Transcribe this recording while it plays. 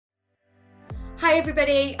Hi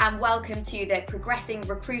everybody and welcome to the Progressing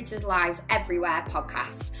Recruiters' Lives Everywhere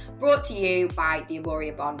podcast, brought to you by the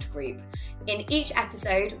Amoria Bond Group. In each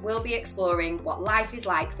episode, we'll be exploring what life is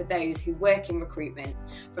like for those who work in recruitment,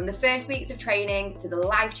 from the first weeks of training to the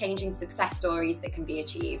life-changing success stories that can be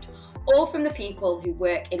achieved, all from the people who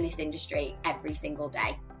work in this industry every single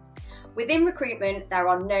day. Within recruitment, there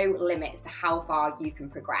are no limits to how far you can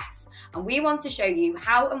progress, and we want to show you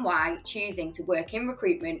how and why choosing to work in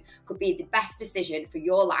recruitment could be the best decision for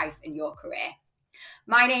your life and your career.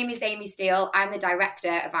 My name is Amy Steele. I'm the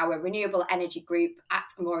director of our renewable energy group at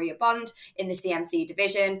Amoria Bond in the CMC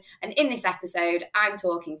division, and in this episode, I'm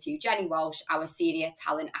talking to Jenny Walsh, our senior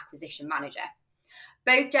talent acquisition manager.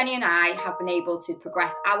 Both Jenny and I have been able to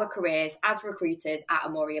progress our careers as recruiters at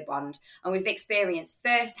Amoria Bond, and we've experienced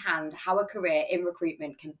firsthand how a career in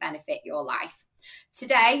recruitment can benefit your life.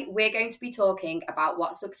 Today, we're going to be talking about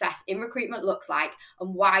what success in recruitment looks like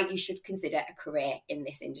and why you should consider a career in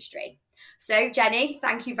this industry. So, Jenny,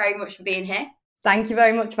 thank you very much for being here. Thank you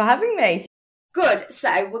very much for having me. Good.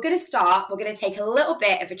 So we're going to take a little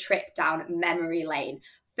bit of a trip down memory lane.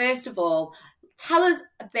 First of all, tell us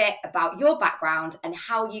a bit about your background and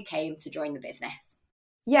how you came to join the business.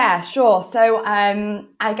 Yeah, sure. So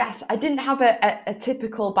I guess I didn't have a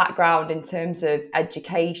typical background in terms of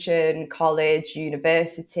education, college,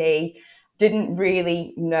 university. Didn't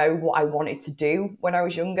really know what I wanted to do when I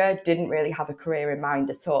was younger. Didn't really have a career in mind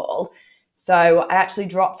at all. So I actually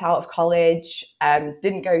dropped out of college,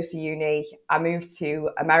 didn't go to uni. I moved to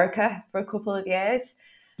America for a couple of years,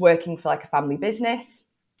 working for like a family business.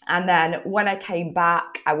 And then when I came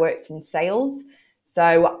back, I worked in sales.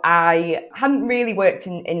 So I hadn't really worked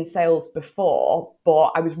in sales before,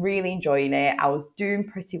 but I was really enjoying it. I was doing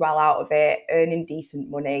pretty well out of it, earning decent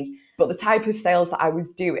money. But the type of sales that I was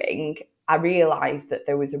doing, I realised that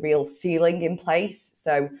there was a real ceiling in place.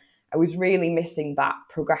 So I was really missing that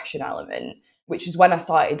progression element, which is when I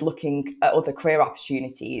started looking at other career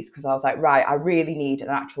opportunities, because I was like, right, I really need an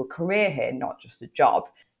actual career here, not just a job.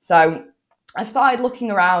 So I started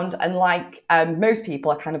looking around, and like most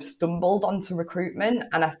people, I kind of stumbled onto recruitment,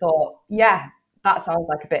 and I thought, yeah, that sounds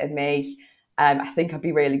like a bit of me. I think I'd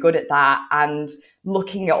be really good at that. And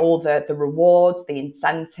looking at all the rewards, the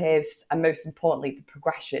incentives, and most importantly, the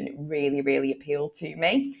progression, it really, really appealed to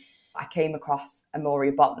me. I came across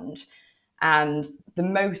Amoria Bond, and the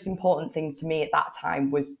most important thing to me at that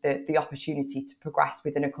time was the opportunity to progress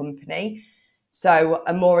within a company. So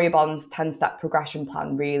Amoria Bond's 10-step progression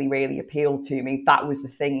plan really, really appealed to me. That was the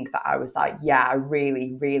thing that I was like, yeah, I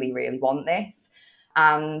really, really, really want this.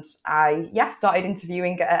 And I, started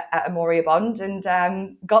interviewing at Amoria Bond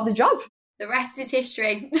and got the job. The rest is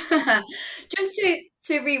history. Just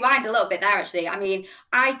to rewind a little bit there, actually, I mean,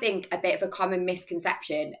 I think a bit of a common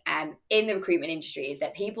misconception in the recruitment industry is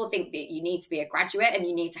that people think that you need to be a graduate and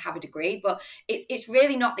you need to have a degree, but it's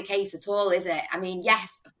really not the case at all, is it? I mean,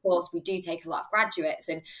 yes, of course, we do take a lot of graduates,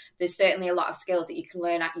 and there's certainly a lot of skills that you can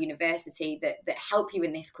learn at university that help you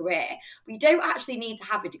in this career, but you don't actually need to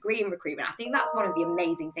have a degree in recruitment. I think that's one of the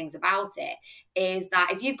amazing things about it, is that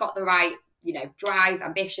if you've got the right drive,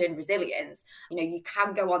 ambition, resilience, you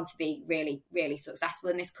can go on to be really, really successful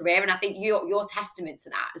in this career. And I think you're testament to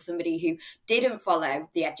that as somebody who didn't follow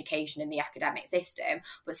the education and the academic system,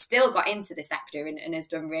 but still got into the sector and has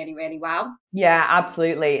done really, really well. Yeah,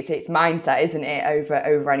 absolutely. It's mindset, isn't it,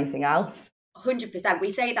 over anything else? 100%.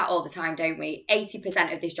 We say that all the time, don't we?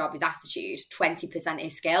 80% of this job is attitude, 20%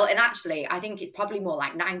 is skill. And actually, I think it's probably more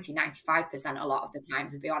like 95% a lot of the time,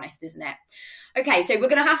 to be honest, isn't it? Okay, so we're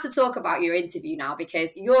going to have to talk about your interview now,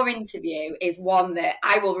 because your interview is one that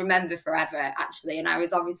I will remember forever, actually. And I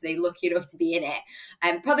was obviously lucky enough to be in it.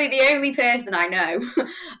 And probably the only person I know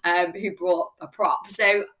who brought a prop.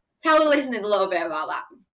 So tell the listeners a little bit about that.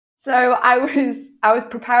 So I was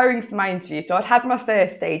preparing for my interview. So I'd had my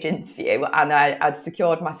first stage interview, and I'd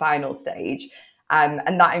secured my final stage,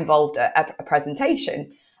 and that involved a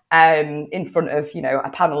presentation in front of a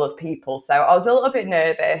panel of people. So I was a little bit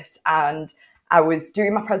nervous, and I was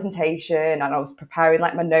doing my presentation, and I was preparing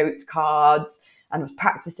like my notes cards, and I was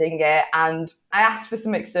practicing it. And I asked for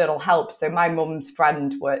some external help. So my mum's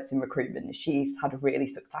friend works in recruitment, and she's had a really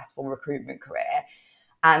successful recruitment career,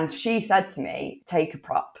 and she said to me, take a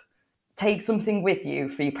prop. Take something with you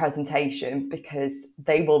for your presentation, because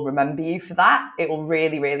they will remember you for that. It will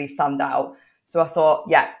really, really stand out. So I thought,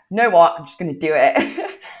 yeah, you know what? I'm just going to do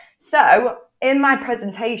it. So in my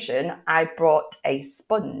presentation, I brought a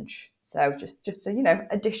sponge. So just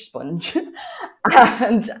a dish sponge.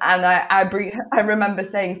 and I remember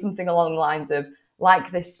saying something along the lines of,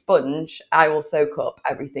 like this sponge, I will soak up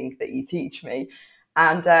everything that you teach me.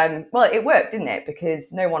 And well, it worked, didn't it?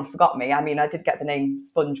 Because no one forgot me. I mean, I did get the name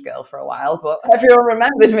Sponge Girl for a while, but everyone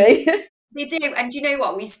remembered me. They do. And do you know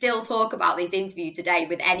what? We still talk about this interview today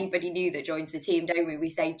with anybody new that joins the team, don't we? We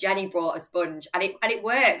say Jenny brought a sponge, and it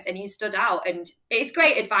worked, and you stood out. And it's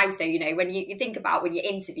great advice though, you know, when you think about when you're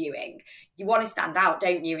interviewing, you want to stand out,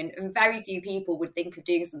 don't you? And very few people would think of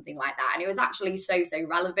doing something like that. And it was actually so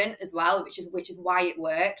relevant as well, which is why it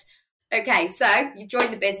worked. Okay, so you've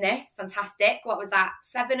joined the business. Fantastic. What was that?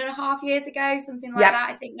 7.5 years ago, something like that,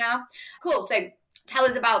 I think now. Cool. So tell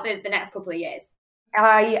us about the next couple of years.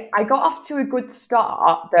 I got off to a good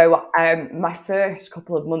start, though my first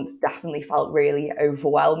couple of months definitely felt really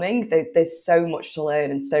overwhelming. There's so much to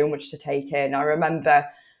learn and so much to take in. I remember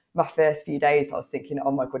my first few days, I was thinking,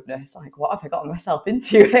 oh my goodness, like, what have I gotten myself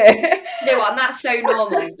into here? You know what, and that's so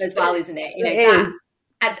normal as well, isn't it? You know, that.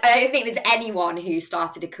 And I don't think there's anyone who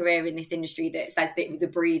started a career in this industry that says that it was a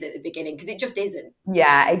breeze at the beginning, because it just isn't.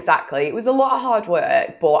 Yeah, exactly. It was a lot of hard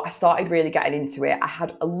work, but I started really getting into it. I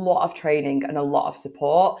had a lot of training and a lot of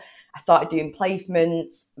support. I started doing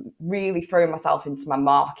placements, really throwing myself into my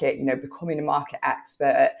market, you know, becoming a market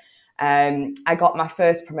expert. I got my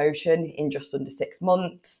first promotion in just under 6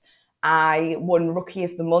 months. I won Rookie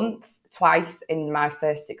of the Month twice in my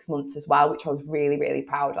first 6 months as well, which I was really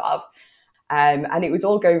proud of. And it was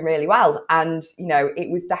all going really well. And, you know, it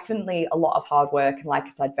was definitely a lot of hard work. And like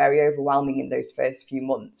I said, very overwhelming in those first few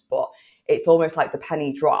months. But it's almost like the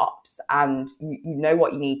penny drops and you know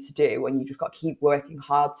what you need to do. And you just got to keep working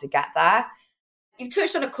hard to get there. You've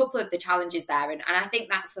touched on a couple of the challenges there. And I think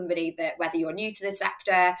that's somebody that, whether you're new to the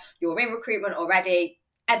sector, you're in recruitment already,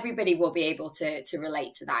 everybody will be able to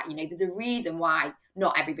relate to that. You know, there's a reason why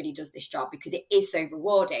not everybody does this job, because it is so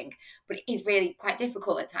rewarding, but it is really quite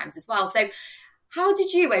difficult at times as well. So how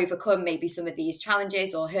did you overcome maybe some of these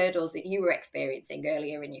challenges or hurdles that you were experiencing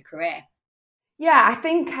earlier in your career? Yeah, I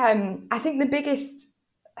think the biggest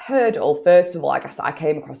hurdle, first of all, I guess that I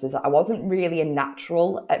came across is that I wasn't really a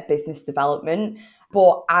natural at business development,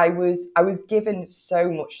 but I was given so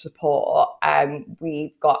much support.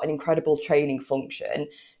 We've got an incredible training function.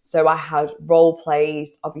 So I had role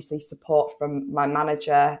plays, obviously support from my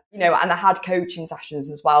manager, you know, and I had coaching sessions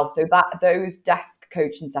as well. So those desk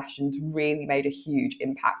coaching sessions really made a huge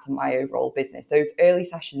impact on my overall business. Those early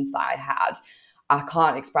sessions that I had, I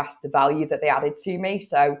can't express the value that they added to me.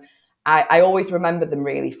 So I always remember them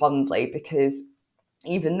really fondly, because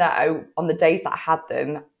even though on the days that I had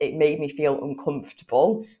them, it made me feel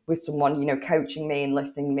uncomfortable with someone, you know, coaching me and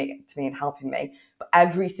listening to me and helping me. But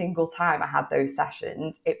every single time I had those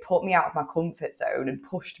sessions, it put me out of my comfort zone and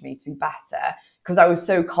pushed me to be better, because I was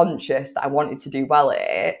so conscious that I wanted to do well at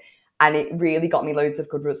it. And it really got me loads of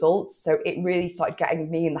good results. So it really started getting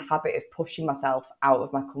me in the habit of pushing myself out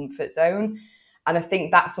of my comfort zone. And I think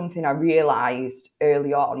that's something I realised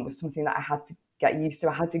early on was something that I had to get used to.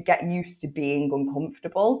 I had to get used to being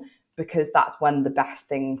uncomfortable, because that's when the best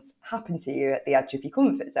things happen to you, at the edge of your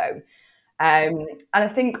comfort zone. And I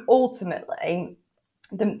think ultimately,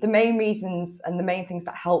 the main reasons and the main things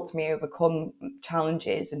that helped me overcome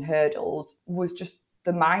challenges and hurdles was just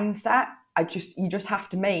the mindset. You just have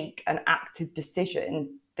to make an active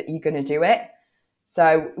decision that you're going to do it.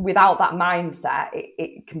 So without that mindset,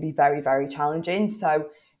 it can be very challenging. So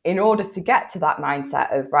in order to get to that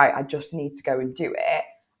mindset of, right, I just need to go and do it,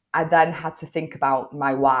 I then had to think about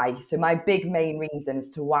my why. So my big main reason as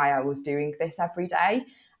to why I was doing this every day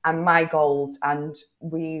and my goals. And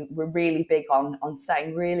we were really big on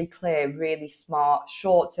setting really clear, really smart,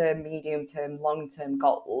 short-term, medium-term, long-term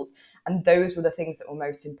goals. And those were the things that were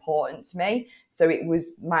most important to me. So it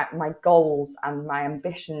was my goals and my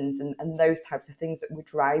ambitions and those types of things that were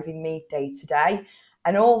driving me day to day.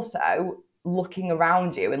 And also looking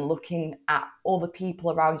around you and looking at all the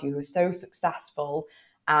people around you who are so successful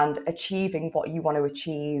and achieving what you want to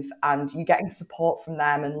achieve, and you getting support from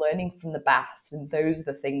them and learning from the best. And those are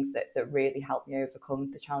the things that really helped me overcome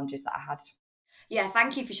the challenges that I had. Yeah,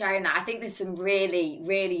 thank you for sharing that. I think there's some really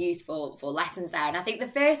useful lessons there. And I think the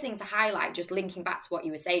first thing to highlight, just linking back to what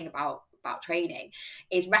you were saying about training,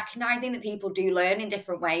 is recognizing that people do learn in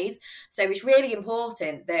different ways. So it's really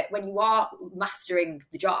important that when you are mastering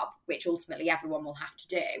the job, which ultimately everyone will have to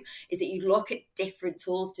do, is that you look at different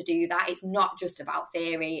tools to do that. It's not just about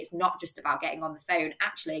theory. It's not just about getting on the phone.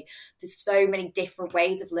 Actually, there's so many different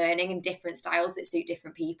ways of learning and different styles that suit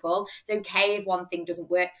different people. It's okay if one thing doesn't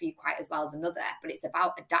work for you quite as well as another, but it's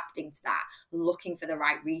about adapting to that, looking for the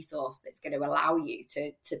right resource that's going to allow you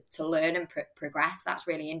to learn and progress. That's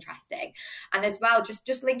really interesting. And as well,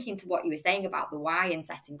 just linking to what you were saying about the why and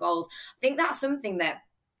setting goals, I think that's something that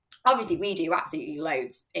Obviously, we do absolutely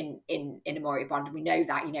loads in Amoria Bond, and we know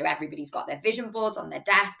that, everybody's got their vision boards on their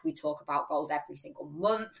desk. We talk about goals every single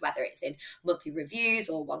month, whether it's in monthly reviews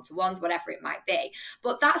or one-to-ones, whatever it might be.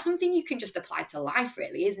 But that's something you can just apply to life,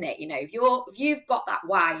 really, isn't it? If you've got that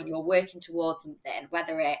why and you're working towards something,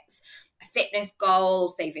 whether it's a fitness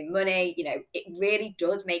goal, saving money, it really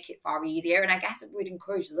does make it far easier. And I guess we'd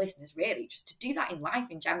encourage the listeners really just to do that in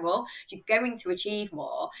life in general. You're going to achieve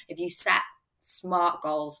more if you set smart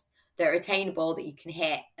goals that are attainable, that you can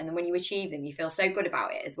hit, and then when you achieve them you feel so good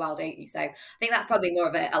about it as well, don't you? So I think that's probably more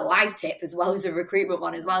of a life tip as well as a recruitment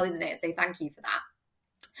one as well, isn't it? So thank you for that.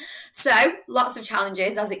 So lots of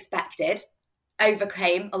challenges as expected,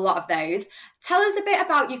 overcame a lot of those. Tell us a bit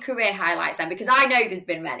about your career highlights then, because I know there's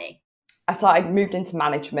been many. So I moved into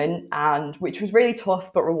management, and which was really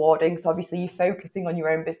tough but rewarding. So obviously you're focusing on your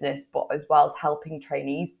own business, but as well as helping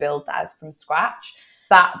trainees build theirs from scratch.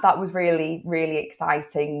 That was really, really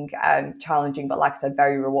exciting, challenging, but like I said,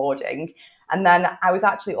 very rewarding. And then I was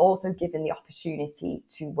actually also given the opportunity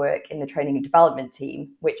to work in the training and development team,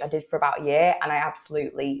 which I did for about a year, and I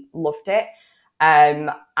absolutely loved it.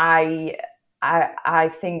 I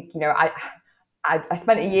think, I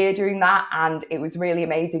spent a year doing that, and it was really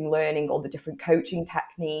amazing learning all the different coaching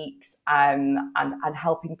techniques, and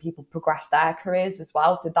helping people progress their careers as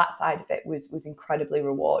well. So that side of it was incredibly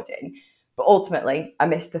rewarding. But ultimately, I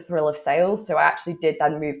missed the thrill of sales. So I actually did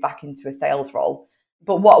then move back into a sales role.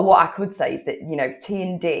 But what I could say is that,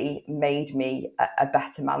 T&D made me a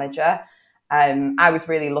better manager. I was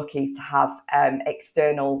really lucky to have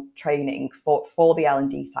external training for the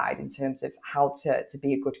L&D side in terms of how to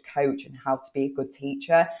be a good coach and how to be a good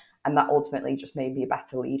teacher. And that ultimately just made me a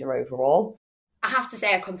better leader overall. I have to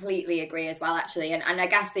say I completely agree as well, actually. And I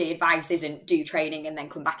guess the advice isn't do training and then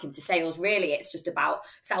come back into sales. Really, it's just about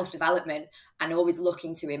self-development and always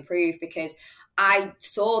looking to improve, because I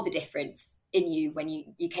saw the difference in you when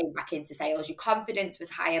you came back into sales. Your confidence was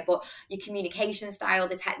higher, but your communication style,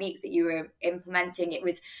 the techniques that you were implementing,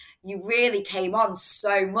 you really came on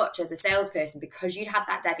so much as a salesperson because you'd had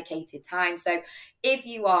that dedicated time. So if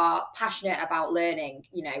you are passionate about learning,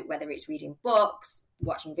 whether it's reading books,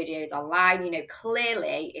 watching videos online,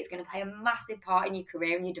 clearly it's going to play a massive part in your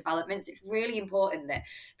career and your development. So it's really important that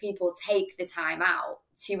people take the time out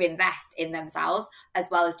to invest in themselves as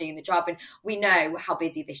well as doing the job. And we know how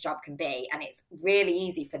busy this job can be, and it's really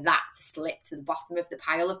easy for that to slip to the bottom of the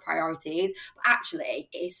pile of priorities. But actually,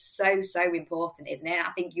 it is so, so important, isn't it?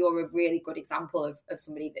 I think you're a really good example of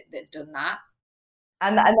somebody that's done that.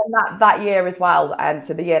 And then that year as well,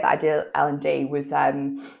 so the year that I did L&D was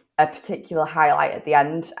a particular highlight at the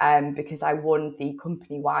end, because I won the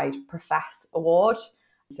company-wide Profess Award.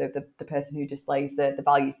 So the person who displays the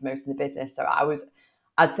values the most in the business. So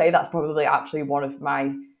I'd say that's probably actually one of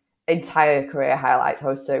my entire career highlights. I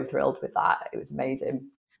was so thrilled with that. It was amazing.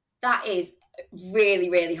 That is really,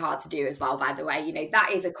 really hard to do as well, by the way.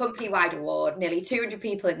 That is a company-wide award, nearly 200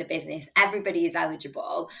 people in the business, everybody is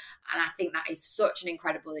eligible. And I think that is such an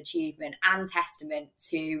incredible achievement and testament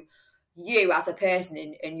to you as a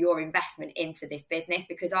person and your investment into this business,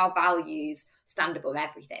 because our values stand above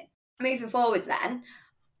everything. Moving forwards then,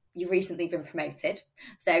 you've recently been promoted.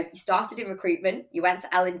 So you started in recruitment, you went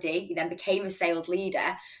to L&D, you then became a sales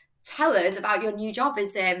leader. Tell us about your new job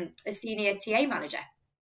as a senior TA manager.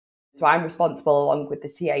 So I'm responsible, along with the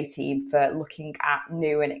TA team, for looking at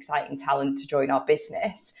new and exciting talent to join our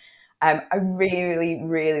business. I really,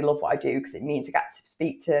 really love what I do, because it means I get to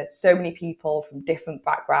speak to so many people from different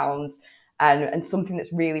backgrounds, and something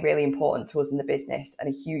that's really, really important to us in the business and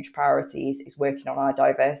a huge priority is working on our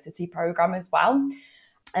diversity program as well.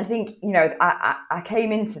 I think, I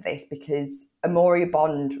came into this because Amoria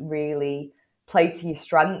Bond really play to your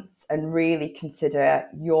strengths and really consider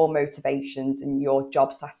your motivations and your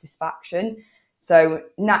job satisfaction. So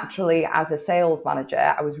naturally, as a sales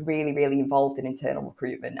manager, I was really, really involved in internal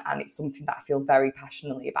recruitment, and it's something that I feel very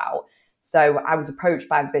passionately about. So I was approached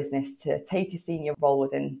by the business to take a senior role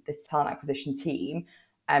within this talent acquisition team,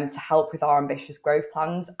 to help with our ambitious growth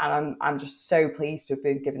plans. And I'm just so pleased to have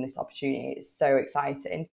been given this opportunity. It's so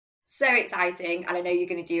exciting. So exciting, and I know you're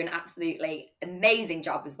going to do an absolutely amazing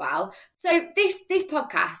job as well. So this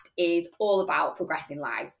podcast is all about progressing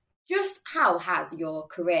lives. Just how has your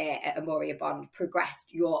career at Amoria Bond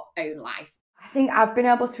progressed your own life? I think I've been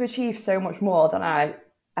able to achieve so much more than I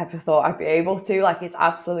ever thought I'd be able to. It's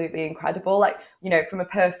absolutely incredible. From a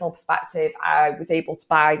personal perspective, I was able to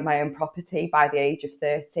buy my own property by the age of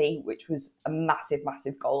 30, which was a massive,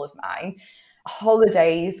 massive goal of mine.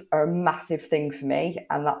 Holidays are a massive thing for me,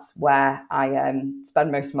 and that's where I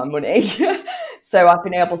spend most of my money. So I've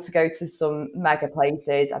been able to go to some mega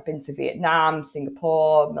places. I've been to Vietnam,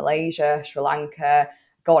 Singapore, Malaysia, Sri Lanka,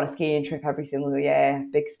 go on a skiing trip every single year,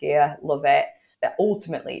 big skier, love it. But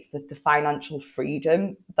ultimately, it's the financial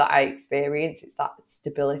freedom that I experience. It's that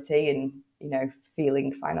stability and,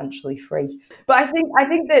 feeling financially free. But I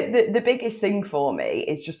think that the biggest thing for me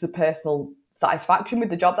is just the personal satisfaction with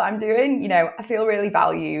the job that I'm doing. I feel really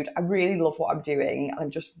valued. I really love what I'm doing.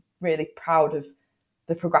 I'm just really proud of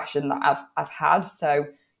the progression that I've had. So,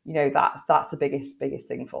 that's the biggest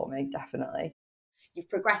thing for me, definitely. You've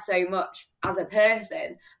progressed so much as a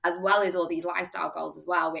person, as well as all these lifestyle goals as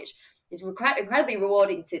well, which is incredibly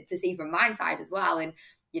rewarding to see from my side as well. And,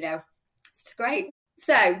 it's great.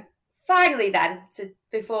 So finally then,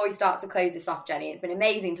 before we start to close this off, Jenny, it's been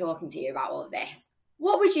amazing talking to you about all of this.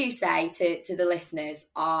 What would you say to the listeners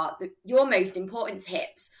are your most important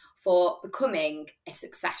tips for becoming a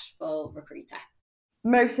successful recruiter?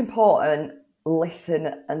 Most important,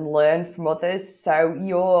 listen and learn from others. So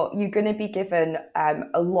you're going to be given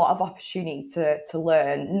a lot of opportunity to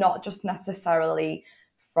learn, not just necessarily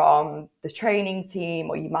from the training team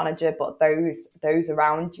or your manager, but those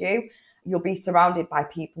around you. You'll be surrounded by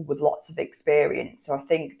people with lots of experience. So I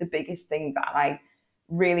think the biggest thing that I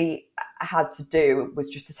really had to do was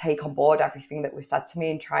just to take on board everything that was said to me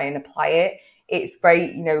and try and apply it. It's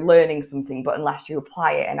great, learning something, but unless you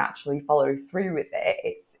apply it and actually follow through with it,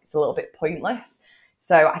 it's a little bit pointless.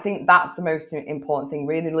 So I think that's the most important thing.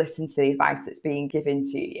 Really listen to the advice that's being given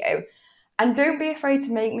to you, and don't be afraid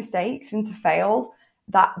to make mistakes and to fail.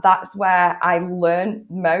 That's where I learn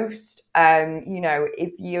most.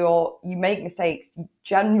 If you make mistakes, you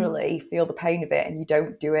generally feel the pain of it and you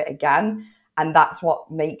don't do it again. And that's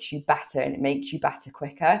what makes you better, and it makes you better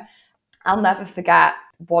quicker. I'll never forget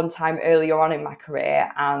one time earlier on in my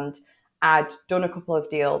career, and I'd done a couple of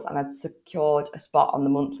deals and I'd secured a spot on the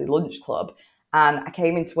monthly lunch club. And I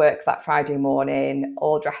came into work that Friday morning,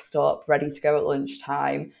 all dressed up, ready to go at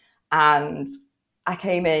lunchtime. And I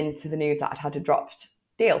came in to the news that I'd had a dropped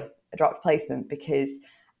placement, because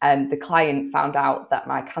the client found out that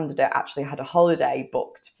my candidate actually had a holiday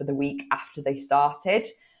booked for the week after they started.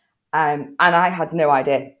 And I had no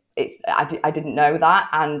idea. I didn't know that.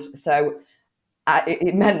 And so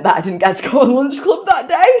it meant that I didn't get to go on lunch club that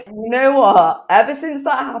day. You know what? Ever since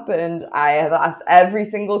that happened, I have asked every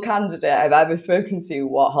single candidate I've ever spoken to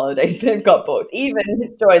what holidays they've got booked, even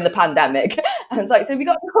during the pandemic. And it's like, so have you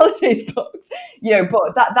got any holidays booked?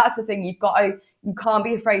 But that's the thing. You can't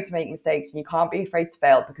be afraid to make mistakes, and you can't be afraid to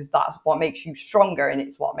fail, because that's what makes you stronger and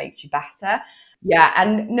it's what makes you better. Yeah,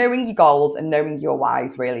 and knowing your goals and knowing your why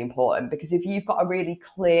is really important, because if you've got a really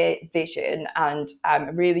clear vision and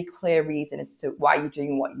a really clear reason as to why you're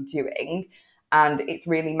doing what you're doing, and it's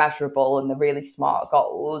really measurable and they're really smart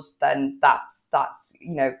goals, then that's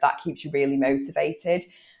that keeps you really motivated.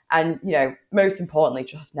 And most importantly,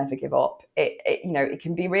 just never give up. It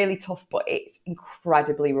can be really tough, but it's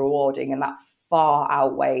incredibly rewarding, and that far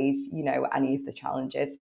outweighs any of the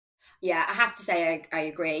challenges. Yeah, I have to say I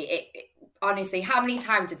agree. Honestly, how many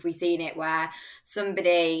times have we seen it where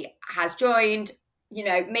somebody has joined,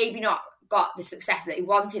 maybe not got the success that they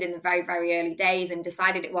wanted in the very, very early days and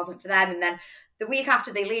decided it wasn't for them. And then the week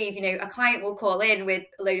after they leave, a client will call in with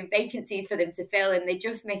a load of vacancies for them to fill, and they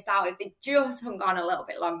just missed out if they just hung on a little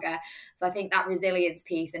bit longer. So I think that resilience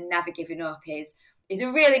piece and never giving up is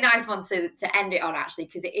a really nice one to end it on, actually,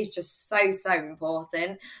 because it is just so, so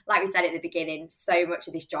important. Like we said at the beginning, so much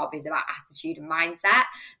of this job is about attitude and mindset.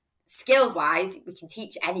 Skills-wise, we can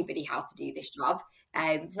teach anybody how to do this job.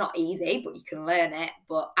 It's not easy, but you can learn it.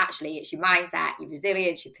 But actually, it's your mindset, your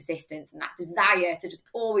resilience, your persistence, and that desire to just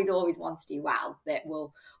always, always want to do well that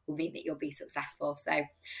will mean that you'll be successful. So,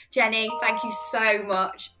 Jenny, thank you so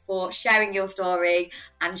much for sharing your story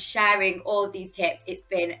and sharing all of these tips. It's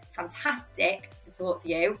been fantastic to talk to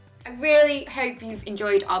you. I really hope you've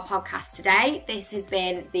enjoyed our podcast today. This has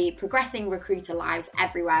been the Progressing Recruiter Lives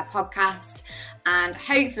Everywhere podcast, and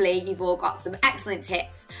hopefully you've all got some excellent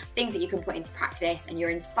tips, things that you can put into practice, and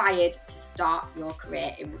you're inspired to start your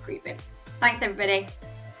career in recruitment. Thanks, everybody.